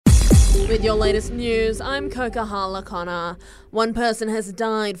With your latest news, I'm Kokahala Connor. One person has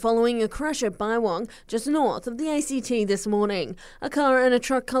died following a crash at Bywong, just north of the ACT this morning. A car and a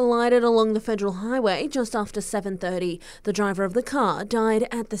truck collided along the Federal Highway just after 7:30. The driver of the car died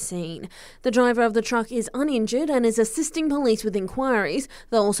at the scene. The driver of the truck is uninjured and is assisting police with inquiries.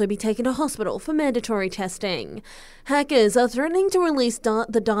 They'll also be taken to hospital for mandatory testing. Hackers are threatening to release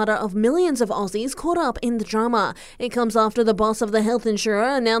the data of millions of Aussies caught up in the drama. It comes after the boss of the health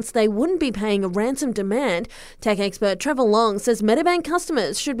insurer announced they wouldn't be paying a ransom demand. Tech expert Trevor Long says Medibank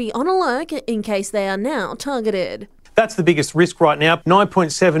customers should be on alert in case they are now targeted. That's the biggest risk right now.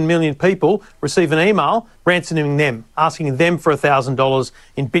 9.7 million people receive an email ransoming them, asking them for $1,000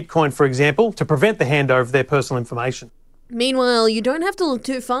 in Bitcoin, for example, to prevent the handover of their personal information. Meanwhile, you don't have to look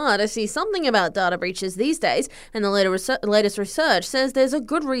too far to see something about data breaches these days, and the latest research says there's a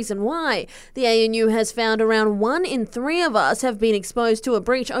good reason why. The ANU has found around 1 in 3 of us have been exposed to a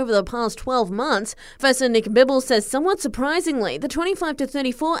breach over the past 12 months. Professor Nick Bibble says somewhat surprisingly, the 25 to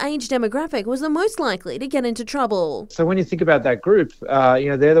 34 age demographic was the most likely to get into trouble. So when you think about that group,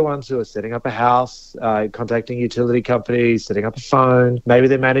 they're the ones who are setting up a house, contacting utility companies, setting up a phone. Maybe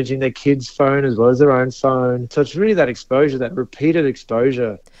they're managing their kids' phone as well as their own phone. So it's really that exposure, that repeated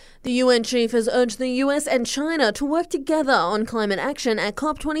exposure. The UN chief has urged the US and China to work together on climate action at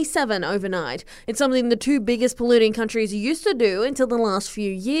COP27 overnight. It's something the two biggest polluting countries used to do until the last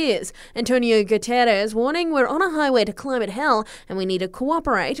few years. Antonio Guterres warning we're on a highway to climate hell and we need to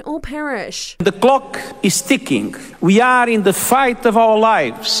cooperate or perish. The clock is ticking. We are in the fight of our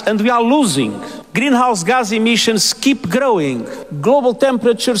lives and we are losing. Greenhouse gas emissions keep growing. Global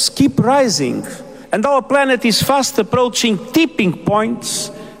temperatures keep rising. And our planet is fast approaching tipping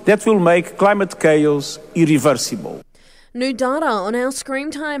points that will make climate chaos irreversible. New data on our screen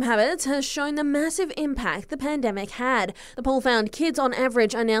time habits has shown the massive impact the pandemic had. The poll found kids on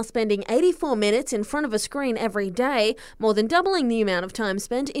average are now spending 84 minutes in front of a screen every day, more than doubling the amount of time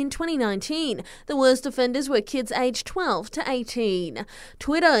spent in 2019. The worst offenders were kids aged 12 to 18.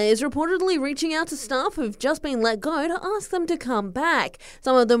 Twitter is reportedly reaching out to staff who've just been let go to ask them to come back.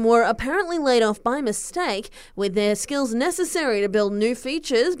 Some of them were apparently laid off by mistake, with their skills necessary to build new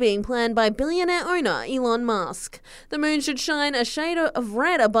features being planned by billionaire owner Elon Musk. The moon should shine a shade of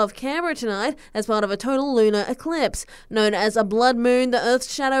red above Canberra tonight as part of a total lunar eclipse. Known as a blood moon, the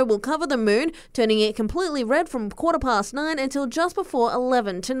Earth's shadow will cover the moon, turning it completely red from 9:15 until just before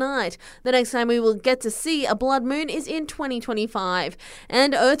 11 tonight. The next time we will get to see a blood moon is in 2025.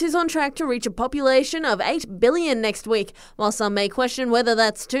 And Earth is on track to reach a population of 8 billion next week. While some may question whether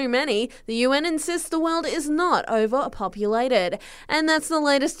that's too many, the UN insists the world is not overpopulated. And that's the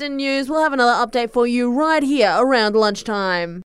latest in news. We'll have another update for you right here around lunchtime.